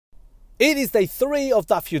It is day 3 of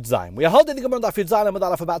Daf Yud Zayin. We are holding the Gemara on Daf Yud Zayin and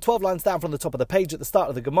Medalaf about 12 lines down from the top of the page at the start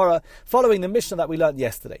of the Gemara, following the Mishnah that we learned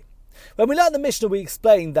yesterday. When we learned the Mishnah, we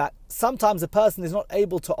explained that sometimes a person is not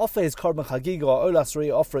able to offer his Korban Chagiga or Olas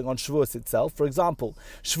Re'iyah offering on Shavuos itself. For example,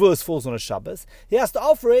 Shavuos falls on a Shabbos. He has to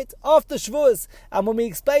offer it after Shavuos. And when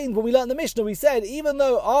we learned the Mishnah, we said even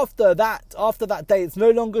though after that day it's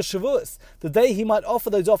no longer Shavuos, the day he might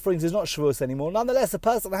offer those offerings is not Shavuos anymore. Nonetheless, a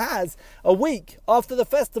person has a week after the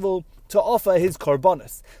festival to offer his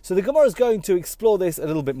korbanos. So the Gemara is going to explore this a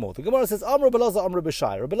little bit more. The Gemara says, Amr Rabbi Elazar, Amr Rabbi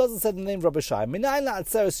Shai. Rabbi Elazar said in the name of Rabbi Shai, Minayin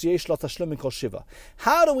la'atzeres yesh lo tashlum kol shiva.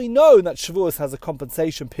 How do we know that Shavuos has a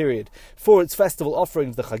compensation period for its festival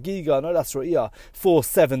offerings, the Chagiga and Olas Re'iyah, for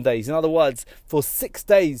 7 days? In other words, for 6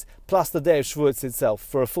 days plus the day of Shavuos itself,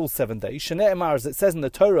 for a full 7 days. Shnei Emar, as it says in the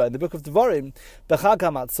Torah, in the book of Devarim, B'chag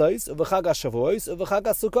ha'matzos, B'chag ha'shavuos, B'chag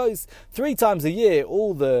ha'sukkos. 3 times a year,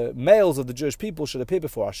 all the males of the Jewish people should appear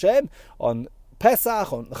before Hashem on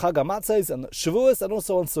Pesach, on Chag HaMatzos, and Shavuos, and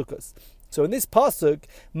also on Sukkos. So in this pasuk,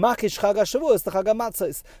 Makish Chag HaShavuos, the Chag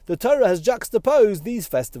HaMatzos, the Torah has juxtaposed these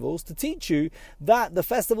festivals to teach you that the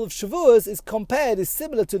festival of Shavuos is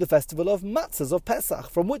similar to the festival of Matzos, of Pesach,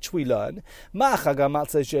 from which we learn, Ma Chag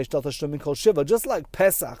HaMatzos yesh lo tashlum kol shiva. Just like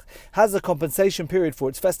Pesach has a compensation period for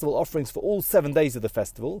its festival offerings for all 7 days of the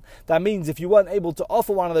festival, that means if you weren't able to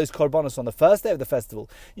offer one of those korbanos on the first day of the festival,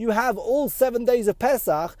 you have all 7 days of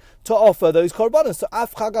Pesach to offer those korbanos. So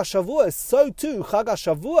Af Chag HaShavuos, so too Chag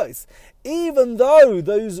HaShavuos, even though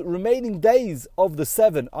those remaining days of the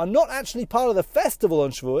 7 are not actually part of the festival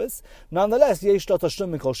on Shavuos, nonetheless, yesh lo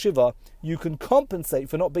tashlum kol shiva, you can compensate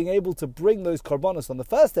for not being able to bring those korbanos on the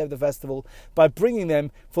first day of the festival by bringing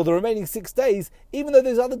them for the remaining 6 days, even though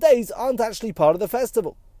those other days aren't actually part of the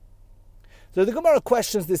festival. So the Gemara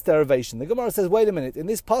questions this derivation. The Gemara says, wait a minute, in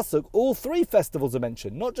this pasuk, all 3 festivals are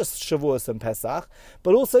mentioned, not just Shavuos and Pesach,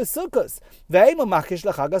 but also Sukkos. Ve'ema makish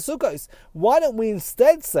l'chag Sukkos. Why don't we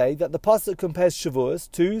instead say that the pasuk compares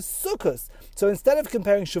Shavuos to Sukkos? So instead of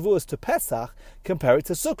comparing Shavuos to Pesach, compare it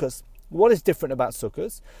to Sukkos. What is different about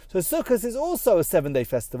Sukkos? So Sukkos is also a 7-day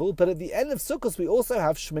festival, but at the end of Sukkos we also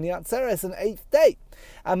have Shmini Atzeres, an 8th day.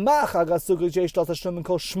 And just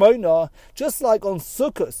like on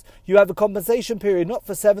Sukkos, you have a compensation period not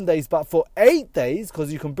for 7 days, but for 8 days,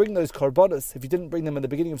 because you can bring those korbanos, if you didn't bring them in the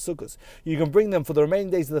beginning of Sukkos, you can bring them for the remaining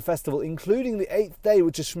days of the festival, including the 8th day,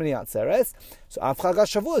 which is Shmini Atzeres. So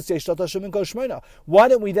why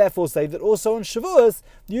don't we therefore say that also on Shavuos,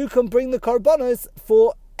 you can bring the korbanos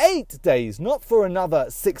for 8 days, not for another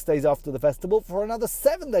 6 days after the festival, for another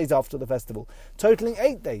 7 days after the festival, totaling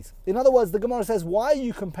 8 days. In other words, the Gemara says, why are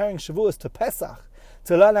you comparing Shavuos to Pesach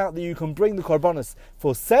to learn out that you can bring the korbanos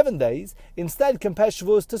for 7 days? Instead, compare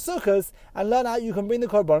Shavuos to Sukkos and learn out you can bring the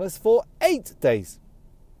korbanos for 8 days.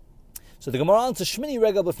 So the Gemara answers Shmini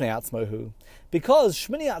Regel B'fnei Atzmohu, because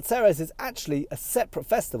Shmini Atzeres is actually a separate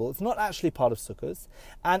festival. It's not actually part of Sukkot.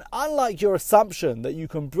 And unlike your assumption that you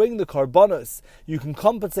can bring the korbanos, you can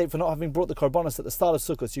compensate for not having brought the korbanos at the start of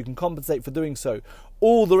Sukkot, you can compensate for doing so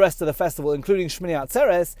all the rest of the festival, including Shmini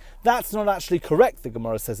Atzeres, that's not actually correct, the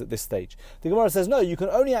Gemara says at this stage. The Gemara says, no, you can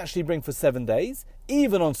only actually bring for 7 days,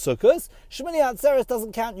 even on Sukkot. Shmini Atzeres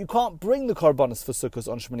doesn't count. You can't bring the korbanos for Sukkot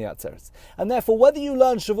on Shmini Atzeres. And therefore, whether you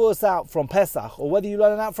learn Shavuos out from Pesach or whether you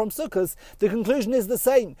learn it out from Sukkot, the conclusion is the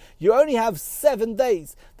same. You only have 7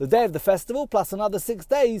 days, the day of the festival plus another 6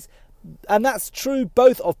 days, and that's true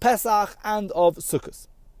both of Pesach and of Sukkot.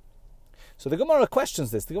 So the Gemara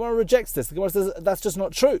questions this. The Gemara rejects this. The Gemara says that's just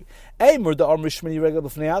not true. When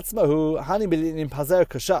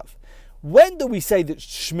do we say that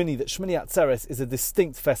Shmini Atzeres is a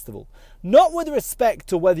distinct festival? Not with respect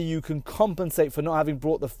to whether you can compensate for not having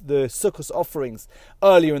brought the Sukkos offerings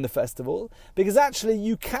earlier in the festival, because actually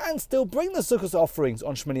you can still bring the Sukkos offerings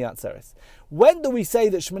on Shmini Atzeres. When do we say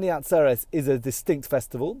that Shmini Atzeres is a distinct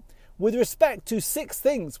festival? With respect to 6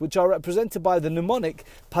 things which are represented by the mnemonic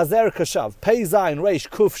Pazer Kashav, Pei Zayin Reish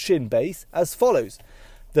Kuf Shin Beis, as follows.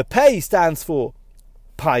 The Pei stands for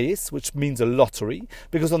Payis, which means a lottery,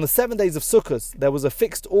 because on the 7 days of Sukkot there was a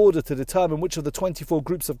fixed order to determine which of the 24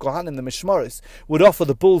 groups of Kohanim, the Mishmaros, would offer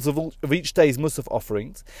the bulls of each day's Musaf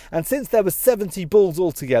offerings. And since there were 70 bulls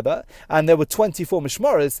altogether, and there were 24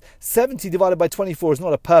 Mishmaros, 70 divided by 24 is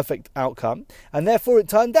not a perfect outcome, and therefore it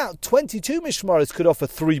turned out 22 Mishmaros could offer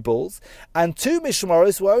 3 bulls, and 2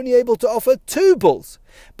 Mishmaros were only able to offer 2 bulls.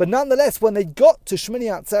 But nonetheless, when they got to Shmini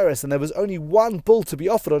Atzeres and there was only one bull to be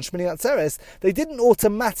offered on Shmini Atzeres, they didn't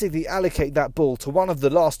automatically allocate that bull to one of the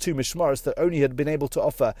last two mishmaros that only had been able to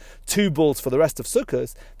offer 2 bulls for the rest of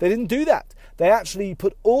Sukkot. They didn't do that. They actually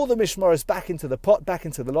put all the mishmaros back into the pot, back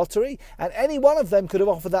into the lottery, and any one of them could have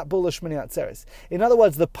offered that bull of Shmini Atzeres. In other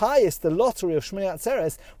words, the lottery of Shmini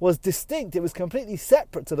Atzeres was distinct. It was completely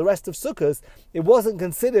separate to the rest of Sukkot. It wasn't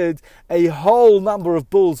considered a whole number of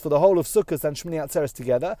bulls for the whole of Sukkot and Shmini Atzeres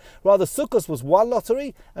together. Rather, Sukkot was one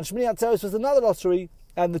lottery and Shmini Atzeres was another lottery,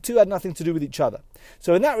 and the two had nothing to do with each other.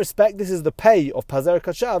 So in that respect, this is the pay of Pazer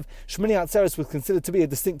Kashav. Shmini Atzeres was considered to be a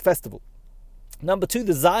distinct festival. Number 2,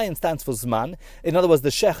 the Zayin stands for Zman. In other words, the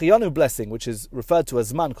Shechianu blessing, which is referred to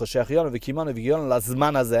as Zman, called Shechianu v'kimanu v'yonu la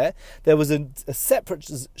Zman hazeh. There was a separate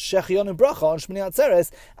Shechianu bracha on Shmini Atzeres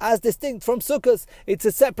as distinct from Sukkot. It's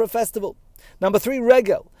a separate festival. Number 3,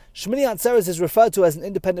 Regel. Shmini Atzeres is referred to as an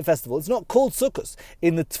independent festival. It's not called Sukkot.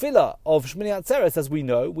 In the tefillah of Shmini Atzeres, as we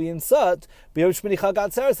know, we insert B'yom Shmini Chag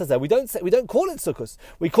Atzeres hazeh. We don't call it Sukkot.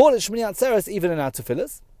 We call it Shmini Atzeres even in our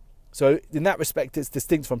tefillahs. So in that respect, it's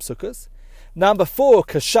distinct from Sukkot. Number 4,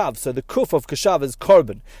 Kashav. So the kuf of Kashav is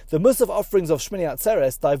Korban. The Musaf offerings of Shmini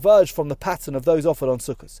Atzeres diverge from the pattern of those offered on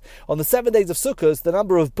Sukkot. On the 7 days of Sukkot, the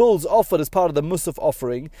number of bulls offered as part of the Musaf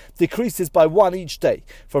offering decreases by 1 each day,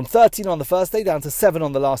 from 13 on the first day down to 7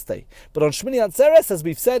 on the last day. But on Shmini Atzeres, as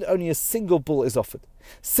we've said, only a single bull is offered.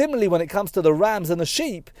 Similarly, when it comes to the rams and the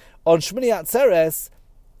sheep, on Shmini Atzeres,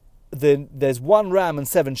 there's 1 ram and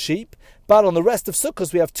 7 sheep, but on the rest of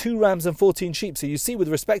Sukkot we have 2 rams and 14 sheep. So you see, with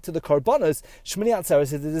respect to the Korbanos, Shmini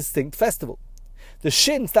Atzeres is a distinct festival. The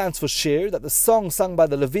Shin stands for shiur, that the song sung by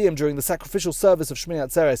the Leviim during the sacrificial service of Shmini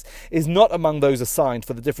Atzeres is not among those assigned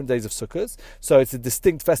for the different days of Sukkot. So it's a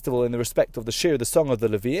distinct festival in the respect of the shiur, the song of the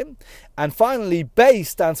Leviim. And finally, Bei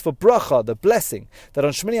stands for bracha, the blessing, that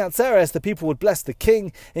on Shmini Atzeres the people would bless the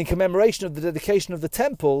king in commemoration of the dedication of the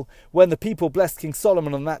temple when the people blessed King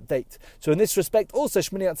Solomon on that date. So in this respect also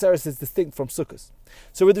Shmini Atzeres is distinct from Sukkot.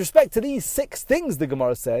 So with respect to these 6 things, the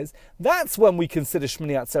Gemara says, that's when we consider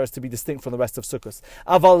Shmini Atzeres to be distinct from the rest of Sukkot.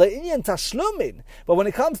 But when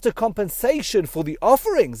it comes to compensation for the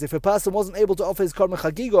offerings, if a person wasn't able to offer his korban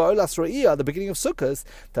chagiga or olas re'iyah at the beginning of Sukkot,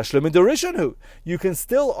 tashlumin derishanu, you can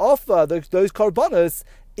still offer those korbanos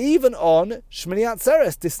even on Shmini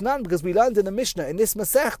Atzeres. Disnan, because we learned in the Mishnah, in this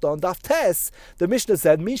Masechta on Daf Tes, the Mishnah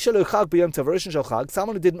said, Mi shelo chag b'yom tov rishon shel chag,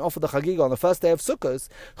 someone who didn't offer the chagiga on the first day of Sukkot,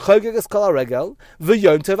 chogeges kol haregel,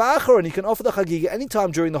 v'yom tov achar, and he can offer the chagiga any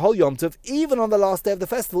time during the whole Yom Tov, even on the last day of the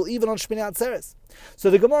festival, even on Shmini Atzeres. So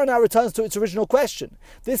the Gemara now returns to its original question.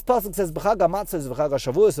 This pasuk says, B'chag hamatzos, v'chag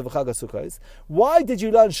hashavuos, v'chag hasukkos. Why did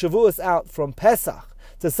you learn Shavuos out from Pesach?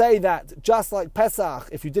 To say that just like Pesach,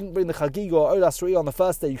 if you didn't bring the Chagiga or Olas Re'iyah on the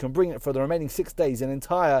first day, you can bring it for the remaining 6 days, an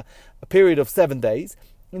entire period of 7 days.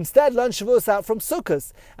 Instead, learn Shavuos out from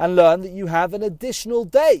Sukkot and learn that you have an additional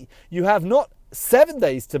day. You have not 7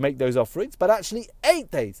 days to make those offerings, but actually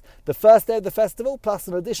 8 days. The first day of the festival plus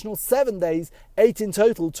an additional 7 days, 8 in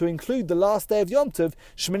total, to include the last day of Yom Tov,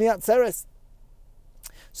 Shmini Atzeres.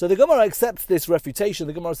 So the Gemara accepts this refutation.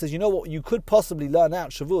 The Gemara says, you know what, you could possibly learn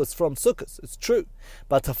out Shavuos from Sukkot. It's true.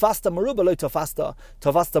 But tafasta maruba lo tafasta,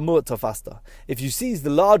 tafasta mu'at tafasta. If you seize the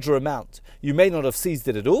larger amount, you may not have seized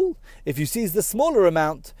it at all. If you seize the smaller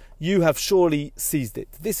amount, you have surely seized it.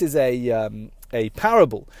 This is a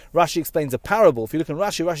parable. Rashi explains a parable. If you look in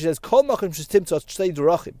Rashi, Rashi says, Kol makom shestimtzos shtei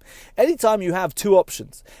durachim. Anytime you have 2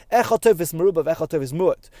 options, echad tov is meruba, echad tov is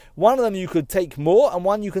mu'at. One of them you could take more, and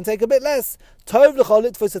one you can take a bit less. Tov l'cha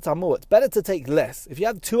litfos et hamu'at. Better to take less. If you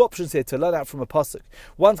have 2 options here to learn out from a pasuk,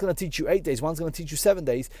 one's going to teach you 8 days, one's going to teach you 7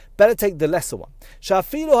 days, better take the lesser one.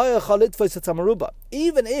 Shafilu ha'echa litfos et hameruba.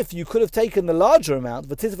 Even if you could have taken the larger amount,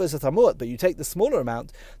 v'titfos et hamu'at, but you take the smaller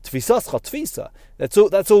amount, tfisas cha tfisa. That's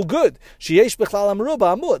all good. Sheyesh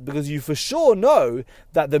because you for sure know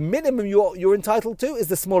that the minimum you're entitled to is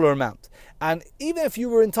the smaller amount. And even if you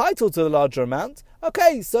were entitled to the larger amount,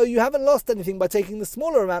 okay, so you haven't lost anything by taking the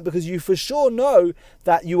smaller amount, because you for sure know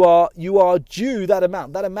that you are due that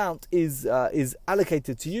amount. That amount is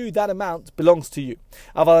allocated to you. That amount belongs to you.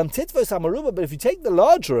 But if you take the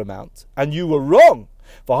larger amount and you were wrong,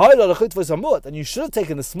 and you should have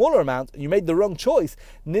taken the smaller amount and you made the wrong choice,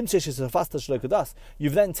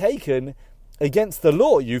 you've then taken against the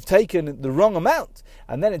law, you've taken the wrong amount,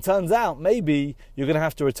 and then it turns out maybe you're going to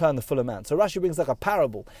have to return the full amount. So Rashi brings like a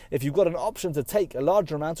parable. If you've got an option to take a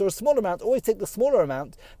larger amount or a smaller amount, always take the smaller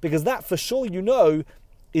amount, because that for sure you know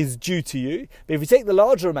is due to you. But if you take the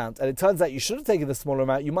larger amount and it turns out you should have taken the smaller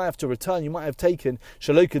amount, you might have to return. You might have taken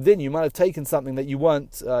shalokadin. You might have taken something that you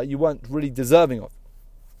weren't really deserving of.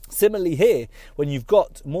 Similarly here, when you've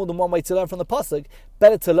got more than one way to learn from the pasuk,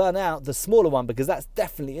 better to learn out the smaller one, because that's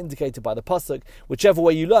definitely indicated by the pasuk. Whichever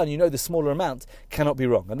way you learn, you know the smaller amount cannot be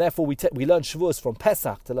wrong. And therefore we learn Shavuos from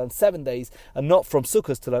Pesach to learn 7 days, and not from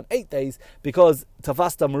Sukkot to learn 8 days, because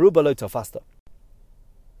tafasta meruba lo tafasta.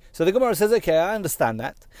 So the Gemara says, okay, I understand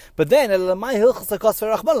that. But then, for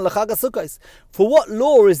what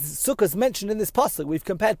law is Sukkot mentioned in this pasuk? We've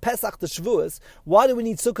compared Pesach to Shavuos. Why do we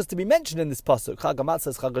need Sukkot to be mentioned in this pasuk? Chag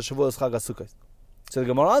HaMatzos, Chag HaShavuos, Chag HaSukkos. So the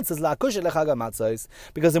Gemara answers,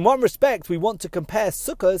 because in one respect we want to compare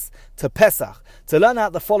Sukkot to Pesach, to learn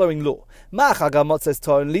out the following law.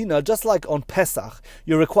 Just like on Pesach,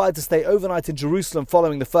 you're required to stay overnight in Jerusalem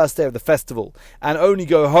following the first day of the festival, and only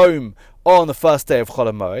go home on the first day of Chol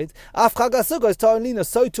HaMoed.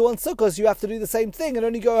 So too on Sukkot you have to do the same thing and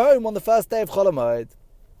only go home on the first day of Chol HaMoed.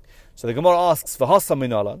 So the Gemara asks,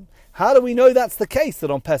 how do we know that's the case, that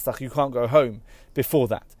on Pesach you can't go home before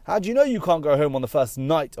that? How do you know you can't go home on the first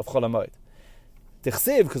night of Chol HaMoed?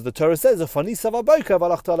 Because the Torah says, the Torah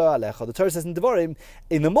says in Devarim,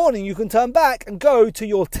 in the morning you can turn back and go to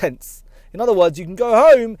your tents. In other words, you can go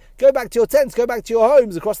home, go back to your tents, go back to your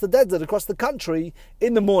homes across the desert, across the country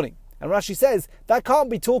in the morning. And Rashi says, that can't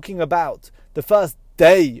be talking about the first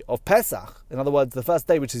day of Pesach, in other words, the first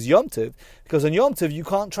day, which is Yom Tov, because on Yom Tov you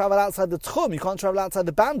can't travel outside the Tchum, you can't travel outside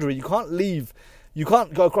the boundary, you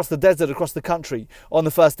can't go across the desert, across the country on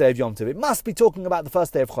the first day of Yom Tov. It must be talking about the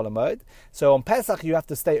first day of Chol HaMoed. So on Pesach you have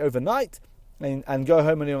to stay overnight and go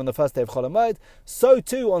home only on the first day of Chol HaMoed. So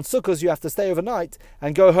too on Sukkot you have to stay overnight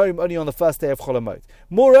and go home only on the first day of Chol HaMoed.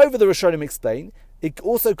 Moreover, the Rishonim explain, it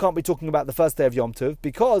also can't be talking about the first day of Yom Tov,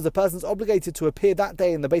 because the person's obligated to appear that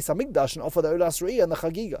day in the Beis HaMikdash and offer the Olas Re'iyah and the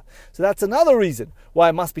Chagiga. So that's another reason why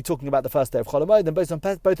it must be talking about the first day of Chol HaMoed. And both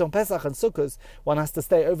on Pesach and Sukkot, one has to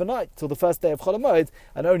stay overnight till the first day of Chol HaMoed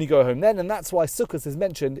and only go home then. And that's why Sukkot is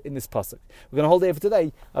mentioned in this pasuk. We're going to hold it here for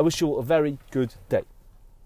today. I wish you all a very good day.